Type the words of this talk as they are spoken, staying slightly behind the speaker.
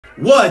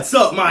What's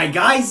up, my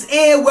guys,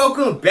 and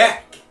welcome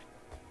back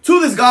to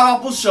this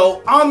god-awful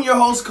show. I'm your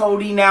host,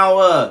 Cody.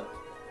 Now,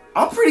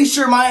 I'm pretty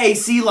sure my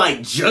AC,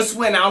 just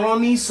went out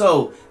on me,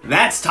 so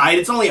that's tight.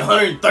 It's only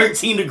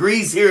 113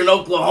 degrees here in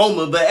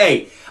Oklahoma, but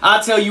hey,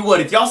 I'll tell you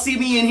what, if y'all see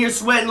me in here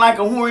sweating like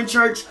a whore in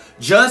church,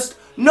 just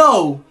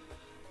know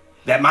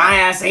that my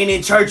ass ain't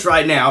in church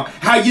right now.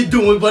 How you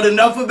doing? But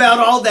enough about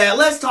all that.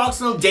 Let's talk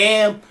some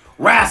damn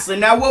wrestling.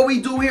 Now, what we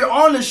do here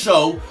on the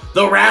show,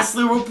 the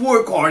Wrestling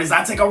Report Card, is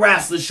I take a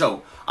wrestling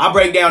show. I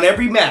break down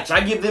every match. I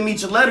give them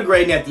each a letter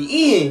grade, and at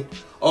the end,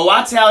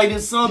 I tally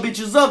this son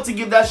bitches up to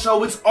give that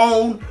show its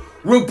own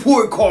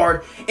report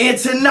card. And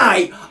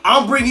tonight,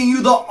 I'm bringing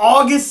you the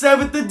August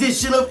 7th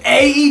edition of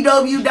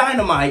AEW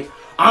Dynamite.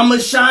 I'ma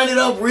shine it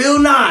up real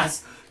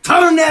nice,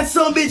 turn that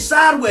son bitch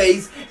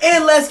sideways,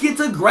 and let's get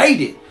to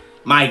grading,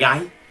 my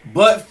guy.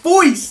 But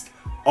first,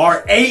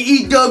 our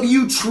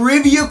AEW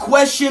trivia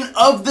question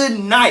of the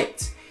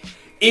night.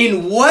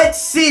 In what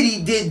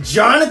city did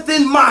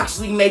Jonathan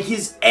Moxley make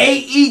his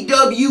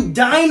AEW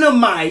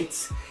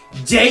Dynamite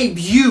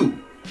debut?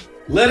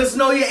 Let us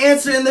know your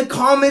answer in the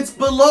comments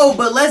below,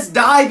 but let's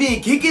dive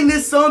in. Kicking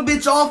this son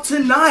bitch off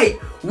tonight,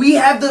 we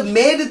have the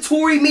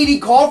mandatory meeting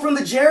call from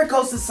the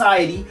Jericho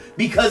Society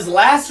because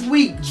last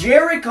week,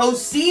 Jericho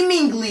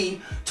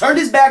seemingly turned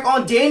his back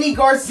on Danny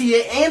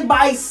Garcia, and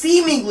by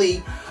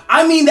seemingly,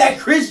 I mean that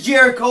Chris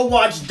Jericho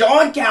watched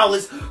Don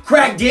Callis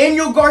crack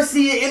Daniel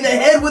Garcia in the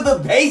head with a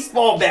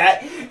baseball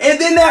bat, and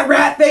then that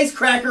rat-faced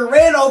cracker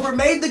ran over,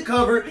 made the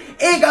cover,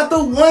 and got the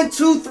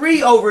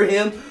 1-2-3 over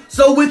him.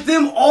 So with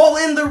them all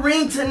in the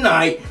ring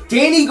tonight,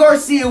 Danny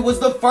Garcia was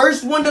the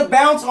first one to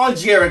bounce on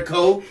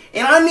Jericho,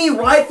 and I mean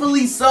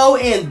rightfully so,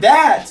 and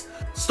that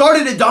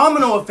started a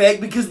domino effect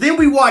because then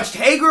we watched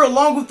Hager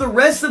along with the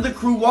rest of the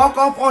crew walk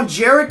off on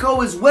Jericho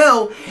as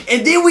well,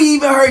 and then we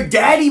even heard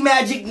Daddy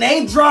Magic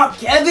name drop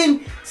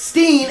Kevin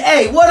Steen.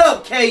 Hey, what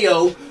up,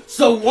 KO?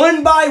 So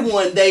one by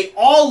one, they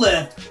all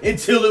left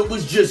until it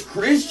was just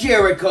Chris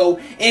Jericho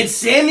and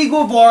Sammy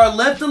Guevara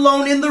left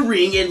alone in the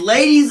ring. And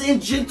ladies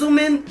and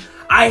gentlemen,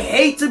 I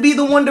hate to be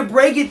the one to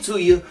break it to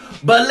you,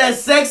 but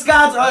Les Sex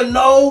Gods are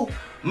no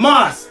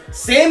mas.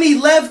 Sammy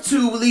left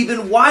too,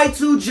 leaving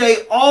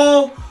Y2J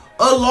all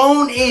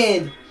alone,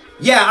 and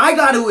yeah, I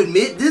got to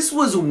admit, this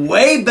was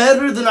way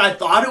better than I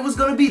thought it was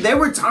going to be. There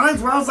were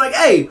times where I was like,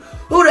 hey,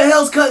 who the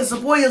hell's cutting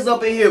Sequoias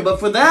up in here? But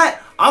for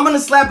that, I'm going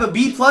to slap a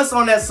B+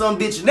 on that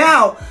sumbitch.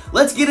 Now,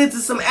 let's get into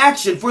some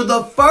action. For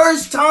the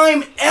first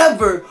time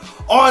ever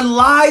on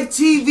live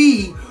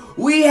TV,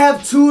 we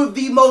have two of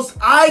the most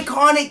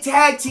iconic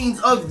tag teams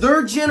of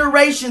their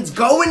generations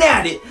going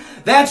at it.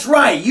 That's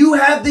right, you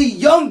have the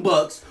Young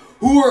Bucks,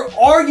 who are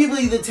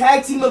arguably the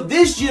tag team of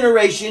this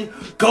generation,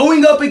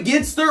 going up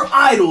against their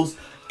idols,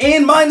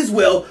 and mine as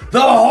well, the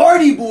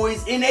Hardy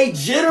Boys, in a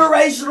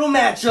generational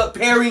matchup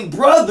pairing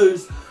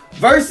brothers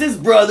versus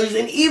brothers.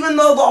 And even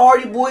though the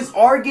Hardy Boys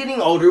are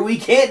getting older, we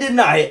can't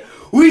deny it,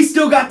 we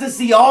still got to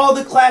see all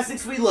the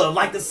classics we love,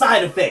 like the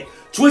Side Effect,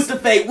 Twist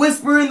of Fate,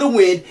 Whisper in the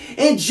Wind,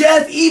 and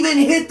Jeff even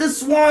hit the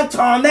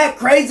Swanton, that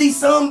crazy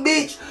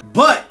sumbitch.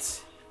 But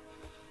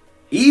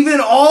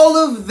even all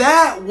of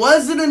that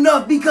wasn't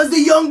enough because the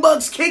Young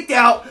Bucks kicked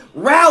out,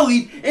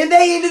 rallied, and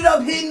they ended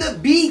up hitting the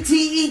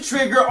BTE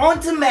trigger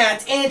onto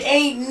Matt, and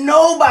ain't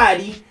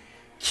nobody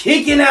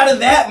kicking out of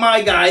that,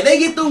 my guy. They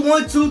get the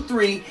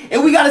 1-2-3,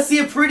 and we got to see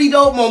a pretty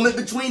dope moment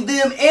between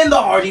them and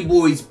the Hardy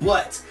Boys.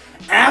 But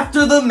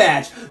after the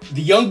match,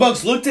 the Young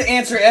Bucks looked to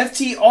answer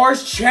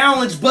FTR's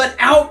challenge, but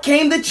out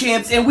came the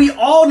champs, and we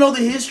all know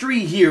the history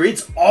here.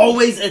 It's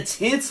always a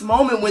tense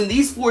moment when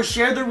these four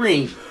share the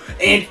ring.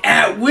 And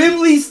at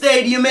Wembley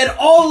Stadium at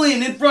All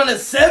In front of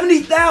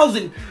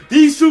 70,000,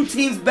 these two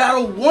teams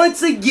battle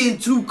once again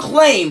to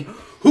claim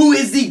who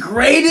is the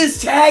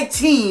greatest tag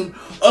team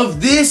of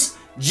this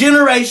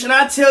generation.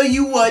 I tell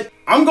you what,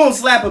 I'm gonna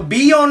slap a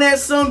B on that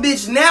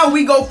sumbitch. Now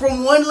we go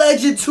from one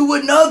legend to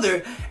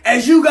another,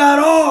 as you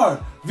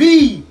got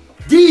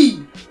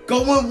RVD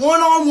going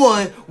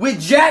one-on-one with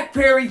Jack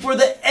Perry for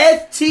the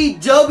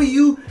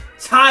FTW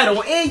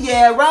title. And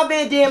yeah, Rob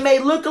Van Dam may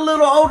look a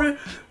little older,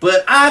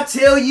 but I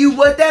tell you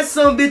what, that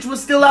sumbitch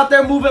was still out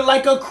there moving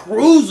like a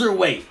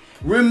cruiserweight.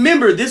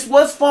 Remember, this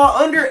was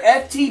fought under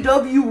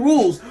FTW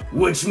rules,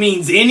 which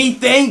means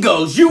anything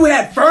goes. You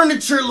had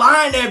furniture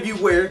lying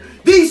everywhere.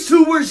 These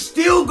two were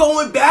still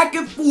going back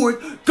and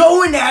forth,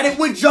 going at it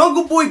when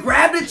Jungle Boy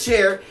grabbed a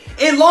chair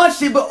and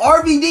launched it, but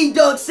RVD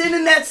ducked,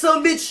 sending that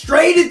sumbitch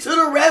straight into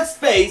the ref's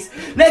face.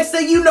 Next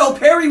thing you know,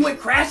 Perry went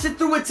crashing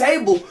through a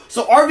table,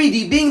 so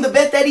RVD, being the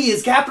vet that he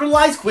is,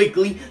 capitalized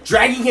quickly,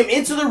 dragging him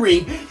into the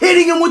ring,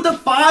 hitting him with the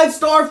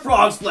 5-star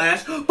frog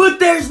splash, but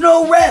there's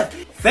no ref.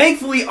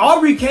 Thankfully,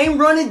 Aubrey came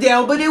running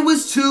down, but it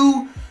was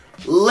too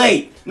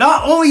late.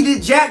 Not only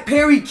did Jack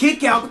Perry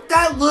kick out, but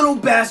that little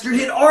bastard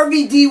hit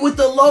RVD with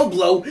the low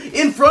blow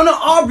in front of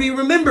Aubrey.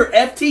 Remember,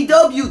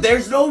 FTW,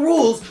 there's no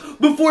rules,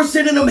 before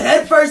sending him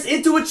headfirst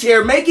into a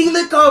chair, making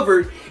the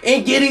cover,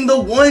 and getting the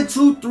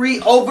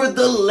 1-2-3 over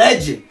the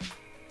legend.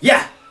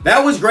 Yeah,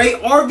 That was great.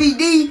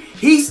 RVD,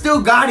 he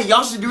still got it.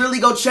 Y'all should really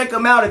go check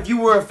him out if you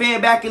were a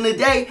fan back in the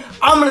day.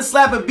 I'm going to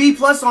slap a B+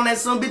 on that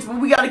sumbitch, but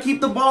we got to keep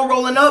the ball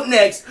rolling. Up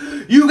next,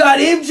 you got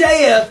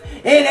MJF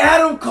and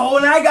Adam Cole,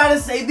 and I got to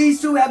say,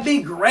 these two have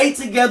been great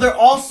together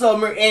all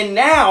summer, and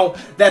now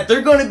that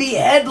they're going to be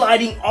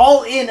headlining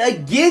All In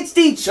against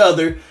each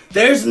other,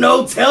 there's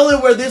no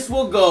telling where this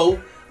will go,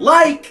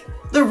 like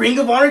the Ring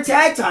of Honor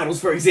tag titles,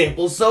 for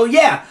example. So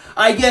yeah,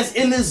 I guess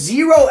in the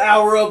 0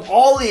 hour of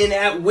All In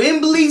at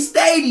Wembley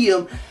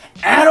Stadium,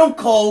 Adam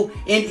Cole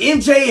and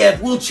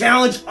MJF will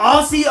challenge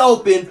Aussie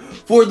Open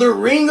for the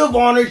Ring of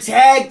Honor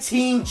Tag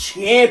Team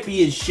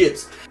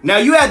Championships. Now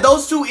you had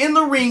those two in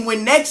the ring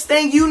when next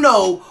thing you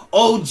know,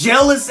 old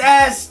jealous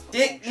ass,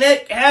 stick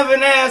neck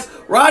having ass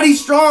Roddy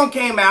Strong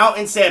came out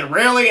and said,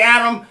 "Really,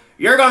 Adam?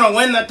 You're gonna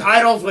win the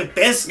titles with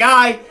this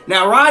guy?"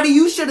 Now, Roddy,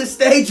 you should have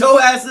stayed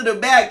your ass in the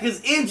back, because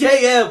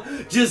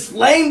MJF just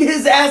flamed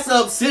his ass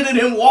up, sitting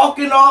him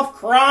walking off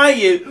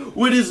crying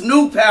with his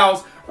new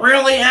pals.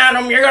 "Really,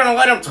 Adam? You're gonna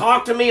let him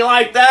talk to me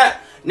like that?"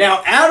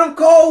 Now, Adam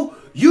Cole,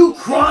 you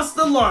crossed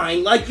the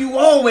line like you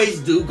always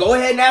do. Go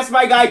ahead and ask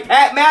my guy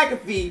Pat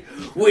McAfee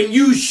when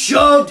you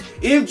shoved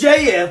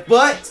MJF,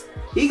 but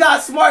he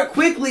got smart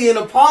quickly and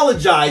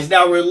apologized.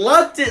 Now,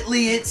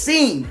 reluctantly, it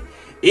seemed,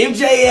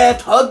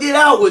 MJF hugged it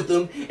out with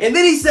him, and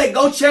then he said,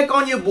 "Go check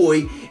on your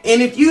boy."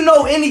 And if you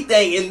know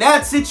anything in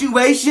that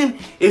situation,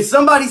 if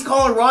somebody's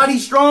calling Roddy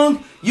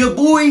Strong your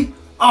boy,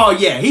 oh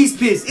yeah, he's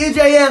pissed.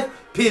 MJF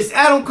pissed.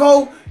 Adam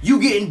Cole, you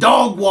getting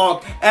dog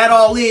walked at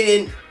All In,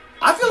 and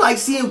I feel like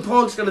CM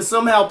Punk's gonna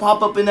somehow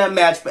pop up in that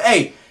match. But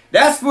hey,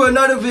 that's for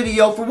another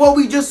video. For what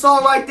we just saw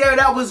right there,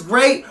 that was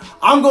great.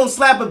 I'm gonna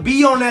slap a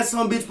B on that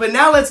sumbitch. But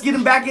now let's get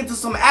him back into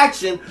some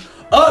action.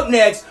 Up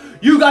next,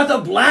 you got the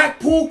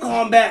Blackpool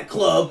Combat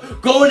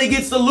Club going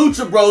against the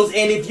Lucha Bros.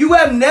 And if you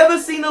have never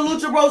seen the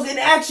Lucha Bros in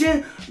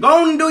action,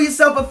 go on and do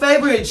yourself a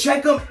favor and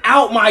check them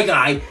out, my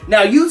guy.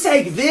 Now, you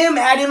take them,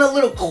 add in a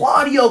little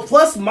Claudio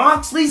plus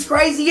Moxley's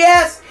crazy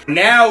ass.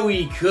 Now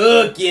we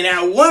cooking.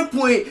 At one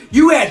point,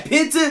 you had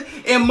Penta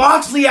and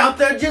Moxley out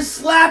there just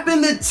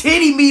slapping the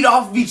titty meat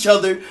off of each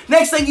other.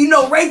 Next thing you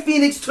know, Rey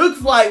Fenix took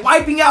flight,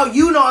 wiping out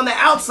Yuna on the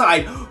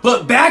outside.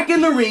 But back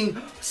in the ring,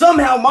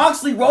 somehow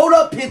Moxley rolled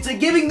up Penta,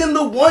 giving them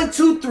the 1,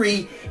 2,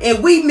 3,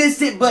 and we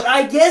missed it, but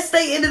I guess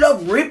they ended up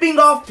ripping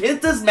off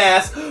Penta's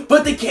mask,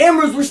 but the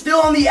cameras were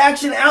still on the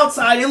action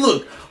outside. And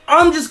look,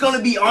 I'm just going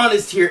to be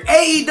honest here.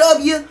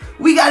 AEW,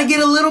 we got to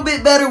get a little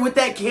bit better with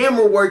that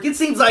camera work. It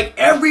seems like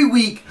every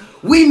week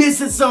we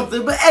missing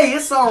something, but hey,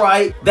 it's all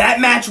right. That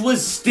match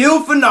was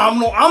still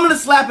phenomenal. I'm going to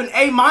slap an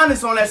A- on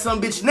that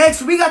sumbitch.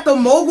 Next, we got the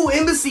Mogul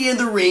Embassy in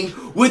the ring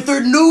with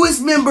their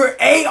newest member,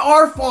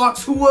 AR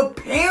Fox, who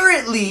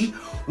apparently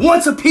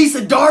wants a piece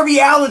of Darby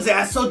Allin's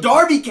ass. So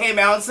Darby came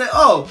out and said,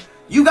 "Oh,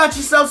 you got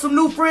yourself some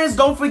new friends?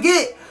 Don't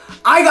forget,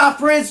 I got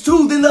friends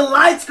too." Then the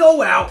lights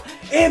go out,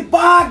 and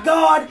by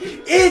God,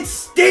 it's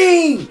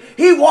Sting.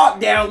 He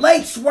walked down,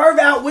 laid Swerve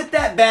out with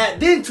that bat,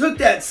 then took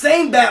that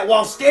same bat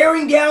while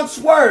staring down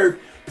Swerve,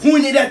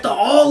 pointed at the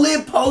All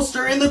In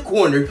poster in the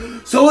corner.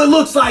 So it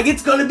looks like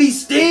it's going to be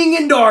Sting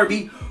and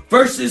Darby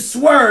versus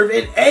Swerve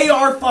and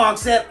AR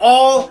Fox at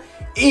All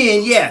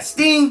In. Yeah,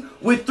 Sting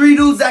with 3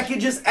 dudes that can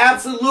just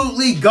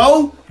absolutely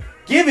go.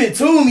 Give it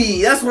to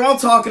me. That's what I'm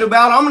talking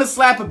about. I'm going to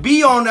slap a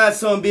B on that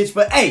sumbitch.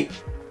 But hey,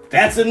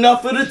 that's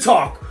enough of the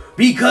talk,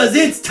 because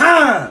it's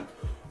time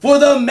for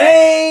the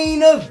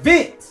main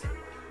event.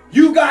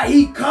 You got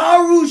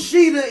Hikaru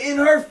Shida in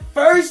her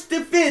first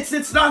defense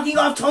since knocking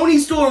off Toni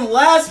Storm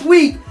last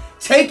week,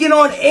 taking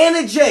on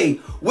Anna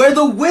Jay, where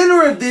the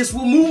winner of this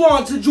will move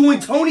on to join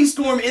Toni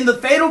Storm in the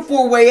Fatal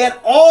 4-Way at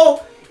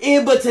All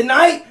In. But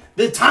tonight,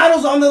 the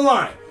title's on the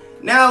line.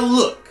 Now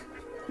look,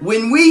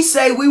 when we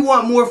say we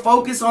want more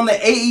focus on the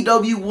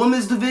AEW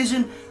Women's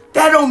Division,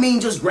 that don't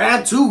mean just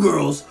grab 2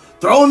 girls,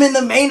 throw them in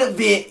the main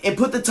event, and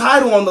put the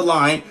title on the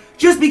line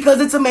just because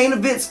it's a main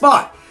event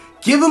spot.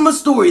 Give them a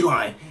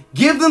storyline,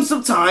 give them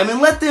some time,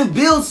 and let them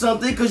build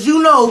something, because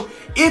you know,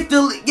 if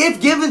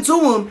given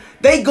to them,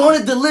 they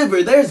gonna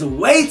deliver. There's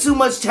way too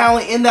much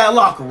talent in that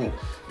locker room.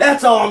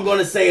 That's all I'm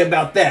gonna say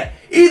about that.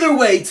 Either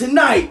way,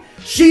 tonight,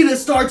 Shida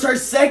starts her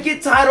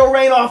 2nd title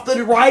reign off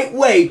the right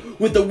way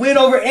with the win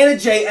over Anna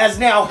Jay, as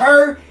now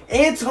her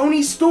and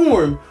Toni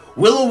Storm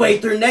will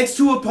await their next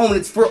 2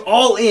 opponents for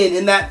All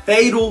In that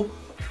Fatal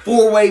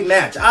 4-Way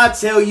match. I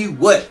tell you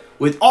what,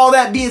 with all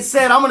that being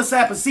said, I'm going to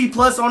slap a C+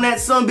 on that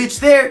sumbitch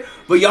there,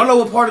 but y'all know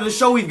what part of the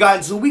show we've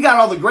gotten to. We got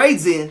all the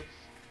grades in.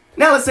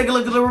 Now let's take a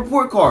look at the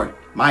report card,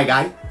 my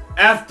guy.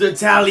 After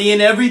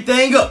tallying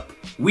everything up,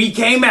 we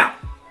came out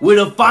with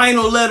a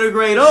final letter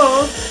grade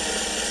of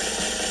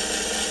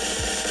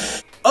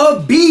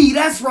a B.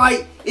 That's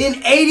right, in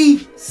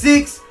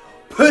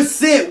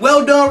 86%.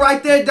 Well done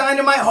right there,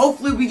 Dynamite.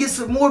 Hopefully we get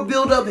some more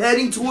build up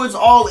heading towards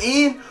All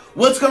In.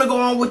 What's going to go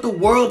on with the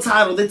world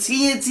title, the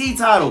TNT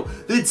title,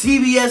 the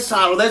TBS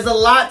title? There's a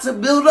lot to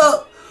build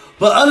up.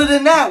 But other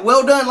than that,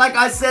 well done. Like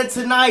I said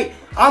tonight,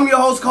 I'm your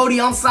host,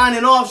 Cody. I'm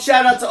signing off.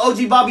 Shout out to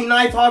OG Bobby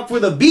Knifehawk for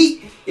the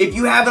beat. If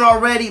you haven't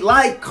already,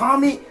 like,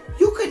 comment,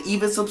 you could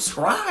even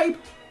subscribe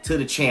to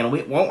the channel.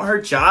 It won't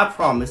hurt you, I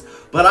promise.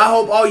 But I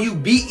hope all you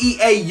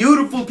BEA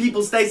beautiful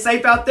people stay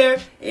safe out there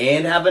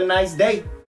and have a nice day.